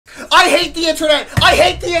I hate the internet! I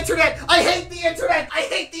hate the internet! I hate the internet! I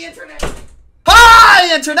hate the internet!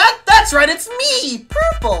 Hi, internet! That's right, it's me,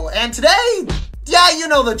 Purple, and today, yeah, you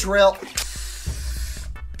know the drill.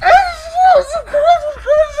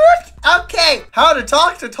 Okay, how to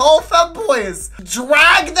talk to tall femboys.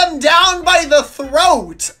 Drag them down by the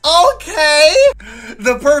throat. Okay.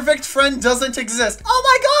 The perfect friend doesn't exist. Oh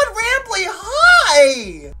my god, Rambly,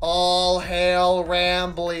 hi! All hail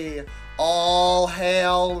Rambly. All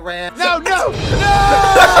hail Rambly. No, no, no!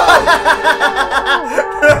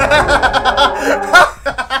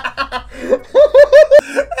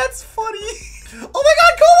 That's funny. Oh my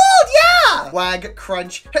god, Kobold, yeah! Wag,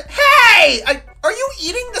 crunch. Hey! Are you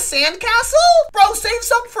eating the sandcastle? Bro, save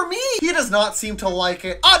some for me. He does not seem to like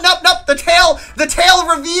it. Oh, nope, nope, the tail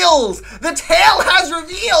reveals. The tail has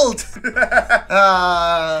revealed.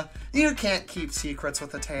 You can't keep secrets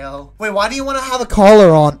with a tail. Wait, why do you want to have a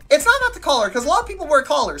collar on? It's not about the collar, because a lot of people wear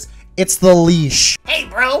collars. It's the leash. Hey,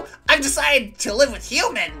 bro, I've decided to live with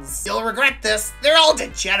humans. You'll regret this. They're all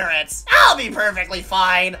degenerates. I'll be perfectly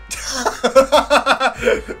fine.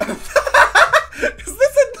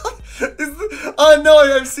 No,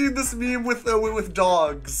 I've seen this meme with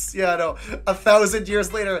dogs. Yeah, no. 1,000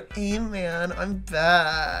 years later, hey man, I'm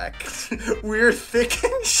back. We're thick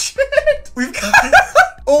and shit. We've got.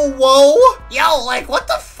 Oh, whoa. Yo, like, what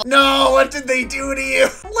the f? No, what did they do to you?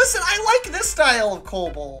 Listen, I like this style of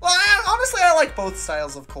kobold. Well, honestly, I like both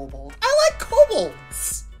styles of kobold. I like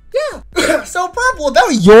kobolds. Yeah. So, Purple,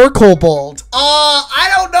 about your kobold.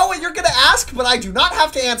 I don't know what you're gonna ask, but I do not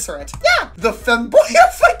have to answer it. Yeah. The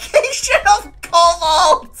femboyification of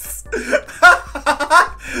kobolds.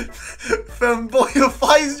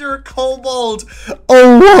 Femboyifies your kobold.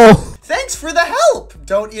 Oh, whoa. Thanks for the help.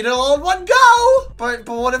 Don't eat it all in one go. But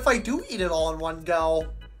what if I do eat it all in one go?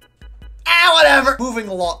 Whatever. Moving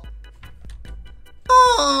along.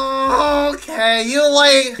 Oh, okay. You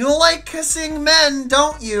like kissing men,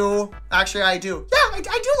 don't you? Actually, I do. Yeah, I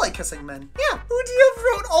do like kissing men. Yeah. Who do you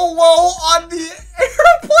wrote oh whoa on the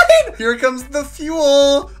airplane? Here comes the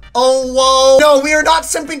fuel. Oh whoa. No, we are not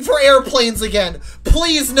simping for airplanes again.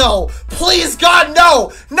 Please no. Please God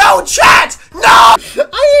no. No chat. No.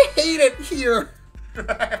 I hate it here.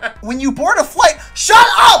 When you board a flight, shut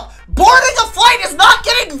up! Boarding a flight is not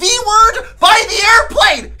getting V-word by the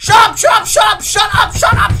airplane! Shut up, shut up, shut up, shut up,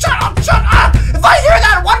 shut up, shut up, shut up! If I hear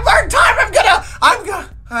that one more time,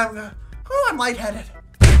 I'm lightheaded.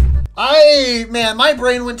 Man, my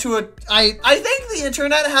brain went to I think the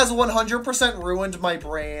internet has 100% ruined my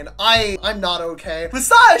brain. I'm not okay.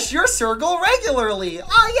 Massage your circle regularly.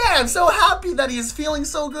 Yeah, I'm so happy that he's feeling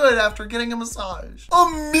so good after getting a massage.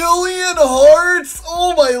 1,000,000 hearts?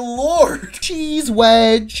 Oh my lord. Cheese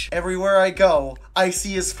wedge. Everywhere I go, I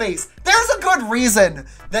see his face. There's a good reason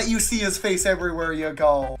that you see his face everywhere you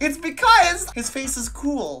go. It's because his face is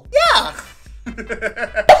cool. Yeah.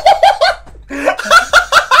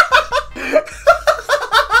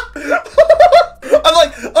 I'm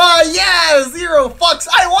like, yeah, 0 fucks.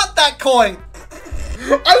 I want that coin.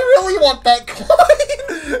 I really want that coin.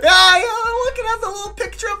 Yeah, look, it has a little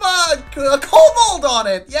picture of a kobold on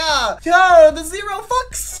it. Yeah, the 0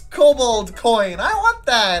 fucks kobold coin. I want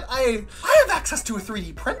that. I have access to a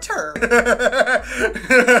 3D printer.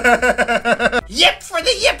 Yip for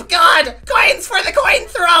the yip god. Coins for the coin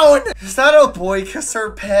throne. Is that a boy kisser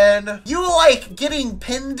pen? You like getting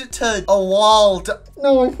pinned to a wall.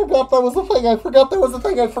 No, I forgot that was a thing. I forgot.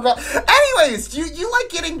 Anyways, you like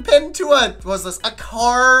getting pinned to a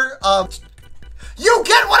car? You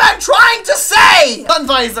get what I'm trying to say! Sun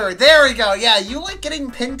visor, there we go. Yeah, you like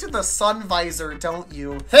getting pinned to the sun visor, don't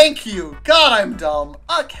you? Thank you. God, I'm dumb.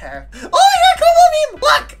 Okay. Oh, you're a Kobold meme!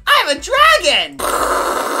 Look, I'm a dragon!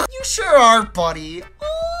 You sure are, buddy.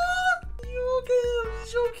 Oh, you're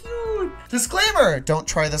so cute. Disclaimer, don't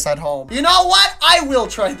try this at home. You know what? I will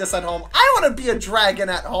try this at home. I want to be a dragon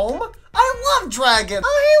at home. I love dragon.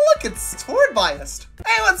 Oh, hey, look, it's forward biased.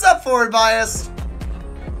 Hey, what's up, forward biased?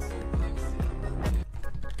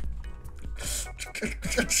 Oh,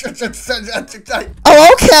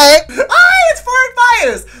 okay. It's forward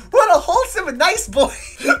bias. What a wholesome and nice boy.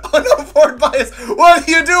 Oh no, forward bias. What are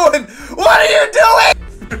you doing? What are you doing?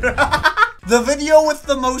 The video with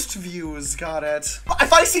the most views. Got it.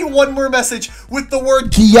 If I see one more message with the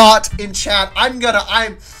word yacht in chat, I'm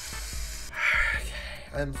fine.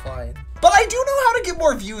 But I do know how to get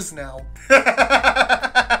more views now.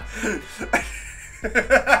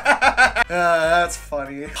 That's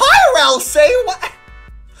funny. Hi, Ralph, say what?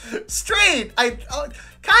 Straight.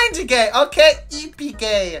 Kinda gay. Okay, EP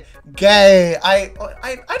gay. Gay. I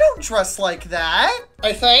don't dress like that,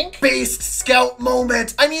 I think. Based scout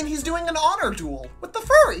moment. I mean, he's doing an honor duel with the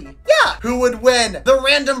furry. Yeah. Who would win? The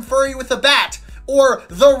random furry with a bat or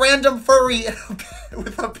the random furry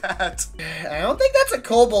with a bat? I don't think that's a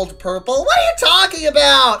kobold, Purple. What are you talking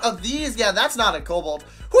about? Oh, these? Yeah, that's not a kobold.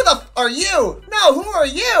 Who the f are you? No, who are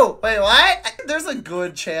you? Wait, what? There's a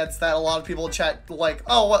good chance that a lot of people chat like,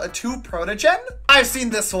 oh, what, a 2 Protogen? I've seen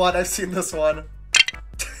this one. I've seen this one.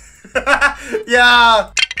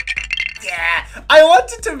 Yeah. Yeah. I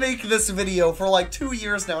wanted to make this video for like 2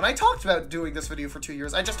 years now, and I talked about doing this video for 2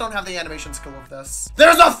 years. I just don't have the animation skill of this.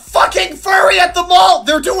 There's a fucking furry at the mall!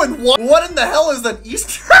 They're doing what? What in the hell is an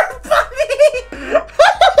Easter bunny?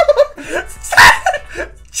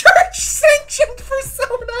 Church sanctioned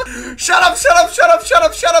persona. Shut up, shut up, shut up, shut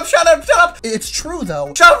up, shut up, shut up, shut up. It's true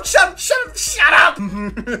though. Shut up, shut up, shut up, shut up.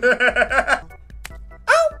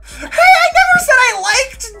 Oh, hey, I never said I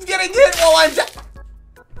liked getting hit while I'm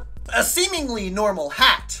a seemingly normal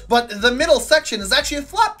hat, but the middle section is actually a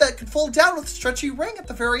flap that could fold down with a stretchy ring at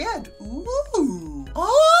the very end. Ooh.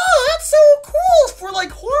 Oh, that's so cool for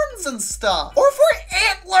like horns and stuff. Or for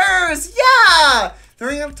antlers, yeah. The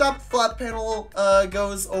ring up top flap panel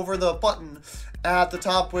goes over the button at the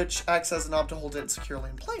top, which acts as a knob to hold it securely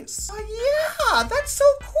in place. Oh yeah, that's so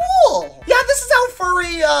cool. Yeah, this is how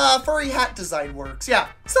furry hat design works. Yeah,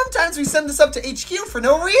 sometimes we send this up to HQ for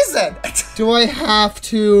no reason. Do I have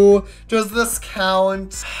to? Does this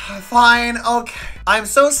count? Fine, okay. I'm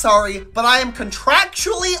so sorry, but I am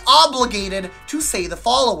contractually obligated to say the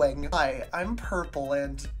following. Hi, I'm Purple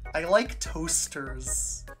and I like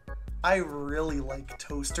toasters. I really like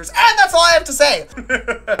toasters. And that's all I have to say.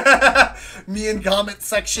 Me and comment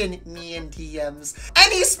section, me and DMs.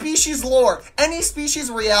 Any species lore, any species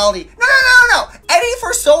reality. No, no, no, no. Any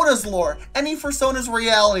Fursona's lore, any Fursona's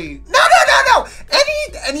reality. No, no, no, no.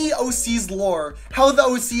 Any OC's lore, how the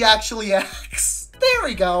OC actually acts. There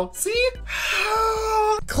we go. See?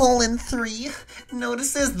 Colon 3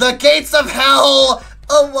 notices the gates of hell.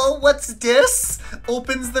 Oh, well, what's this?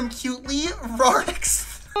 Opens them cutely. Rorix.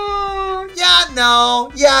 Yeah,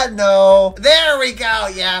 no. Yeah, no. There we go.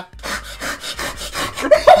 Yeah.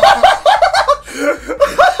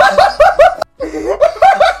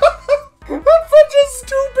 That's such a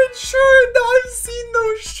stupid shirt. I've seen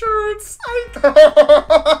those shirts.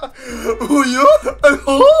 Who you?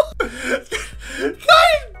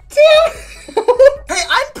 God damn. Hey,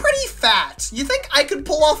 I'm pretty fat. You think I could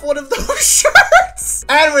pull off one of those shirts?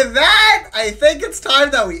 And with that, I think it's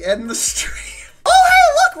time that we end the stream. Oh,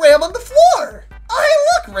 hey, look, Ram on the floor. Oh,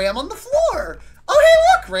 hey, look, Ram on the floor. Oh, hey,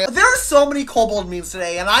 look, Ram. There are so many kobold memes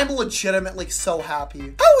today, and I'm legitimately so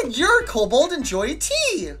happy. How would your kobold enjoy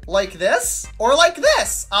tea? Like this? Or like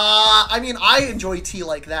this? I mean, I enjoy tea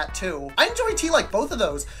like that, too. I enjoy tea like both of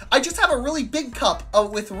those. I just have a really big cup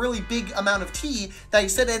with really big amount of tea that I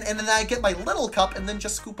sit in, and then I get my little cup and then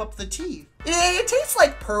just scoop up the tea. It tastes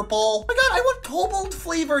like purple. Oh my god, I want kobold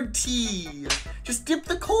flavored tea. Just dip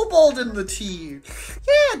the kobold in the tea.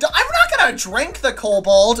 Yeah, I'm not gonna drink the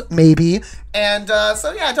kobold, maybe. And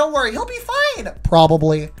so yeah, don't worry, he'll be fine.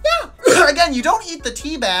 Probably. Yeah. Again, you don't eat the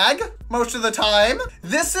tea bag most of the time.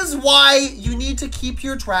 This is why you need to keep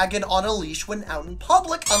your dragon on a leash when out in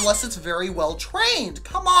public, unless it's very well trained.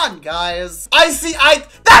 Come on, guys. That says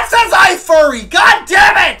I furry. God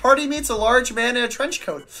damn it! Party meets a large man in a trench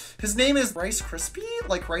coat. His name is Rice Krispie,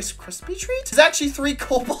 like Rice Krispie treat. There's actually 3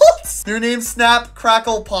 kobolds. Their name's Snap,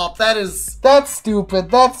 Crackle, Pop. That's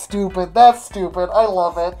stupid. That's stupid. That's stupid. I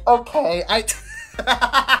love it. Okay,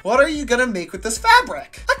 what are you gonna make with this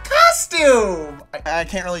fabric? A costume! I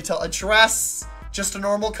can't really tell. A dress, just a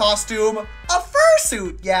normal costume, a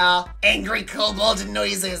fursuit, yeah. Angry kobold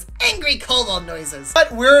noises, angry kobold noises.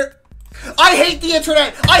 But I hate the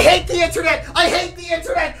internet! I hate the internet! I hate the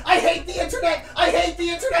internet! I hate the internet! I hate the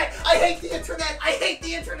internet! I hate the internet! I hate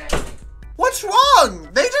the internet! What's wrong?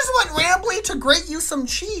 They just want Rambly to grate you some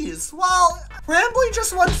cheese. Well, Rambly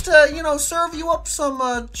just wants to, you know, serve you up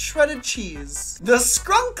some shredded cheese. The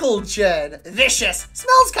Skrunkle Gen. Vicious.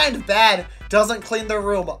 Smells kind of bad. Doesn't clean the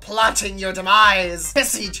room. Plotting your demise.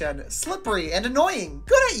 Pissy Gen. Slippery and annoying.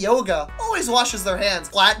 Good at yoga. Always washes their hands.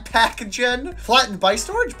 Flat Pack Gen. Flattened by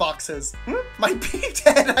storage boxes. Might be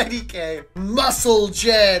 1090k. Muscle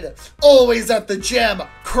Gen. Always at the gym.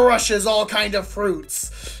 Crushes all kind of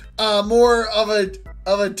fruits. More of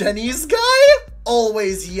a Denny's guy?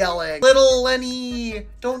 always yelling. Little Lenny,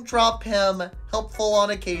 don't drop him. Helpful on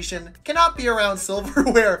occasion. Cannot be around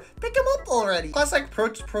silverware. Pick him up already. Classic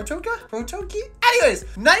Protogen? Anyways,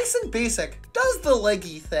 nice and basic. Does the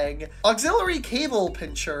leggy thing. Auxiliary cable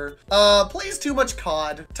pincher. Plays too much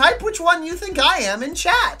COD. Type which one you think I am in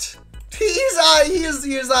chat. He's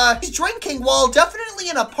drinking while definitely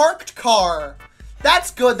in a parked car.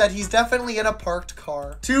 That's good that he's definitely in a parked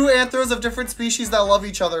car. Two anthros of different species that love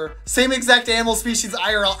each other. Same exact animal species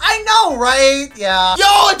IRL. I know, right? Yeah. Yo,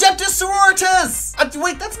 Adeptus Sororitas!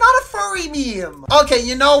 Wait, that's not a furry meme. Okay,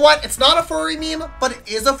 you know what? It's not a furry meme, but it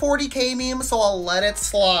is a 40K meme, so I'll let it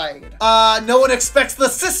slide. No one expects the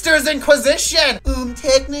Sisters Inquisition!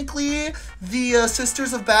 Technically, the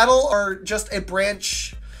Sisters of Battle are just a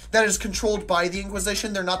branch that is controlled by the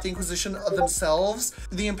Inquisition. They're not the Inquisition of themselves.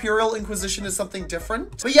 The Imperial Inquisition is something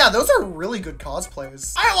different. But yeah, those are really good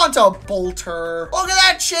cosplays. I want a bolter. Look at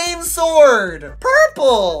that chain sword.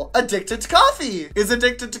 Purple. Addicted to coffee. Is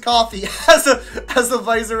addicted to coffee. Has a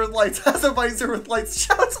visor with lights. Has a visor with lights.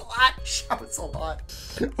 Shouts a lot. Shouts a lot.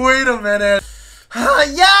 Wait a minute.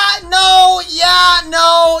 Yeah, no.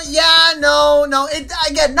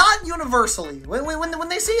 Again, not universally. When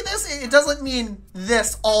they say this, it doesn't mean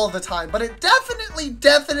this all the time, but it definitely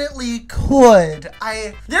could.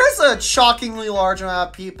 There's a shockingly large amount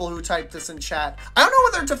of people who type this in chat. I don't know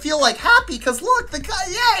whether to feel like happy, because look, the guy,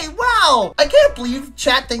 yay, wow. I can't believe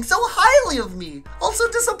chat thinks so highly of me. Also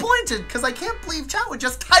disappointed, because I can't believe chat would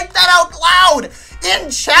just type that out loud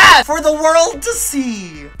in chat for the world to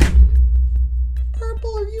see.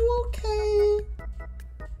 Purple, are you okay?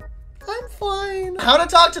 I'm fine. How to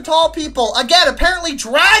talk to tall people. Again, apparently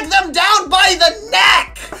drag them down by the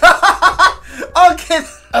neck. Okay.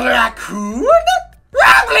 A raccoon?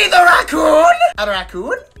 Rambly the raccoon? A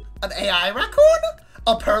raccoon? An AI raccoon?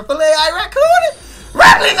 A purple AI raccoon?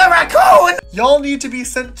 Rambly the raccoon! Y'all need to be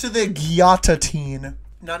sent to the guillotine.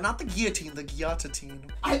 No, not the guillotine, the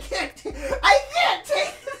guillotine. I can't take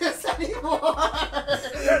this anymore. God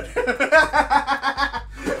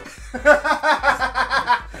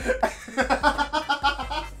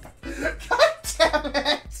damn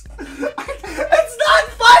it! It's not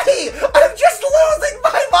funny! I'm just losing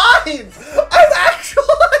my mind! I'm actually...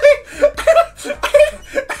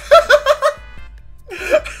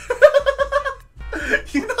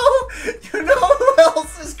 You know who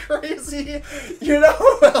else is crazy? You know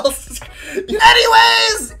who else is...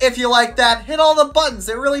 Anyways, if you like that, hit all the buttons.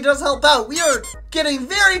 It really does help out. We are getting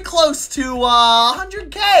very close to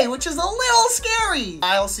 100K, which is a little scary.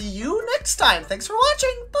 I'll see you next time. Thanks for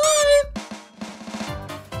watching. Bye.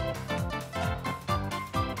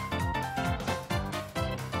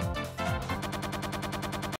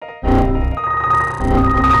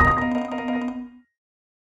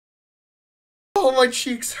 Oh, my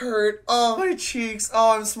cheeks hurt. Oh, my cheeks.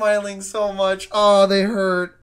 Oh, I'm smiling so much. Oh, they hurt.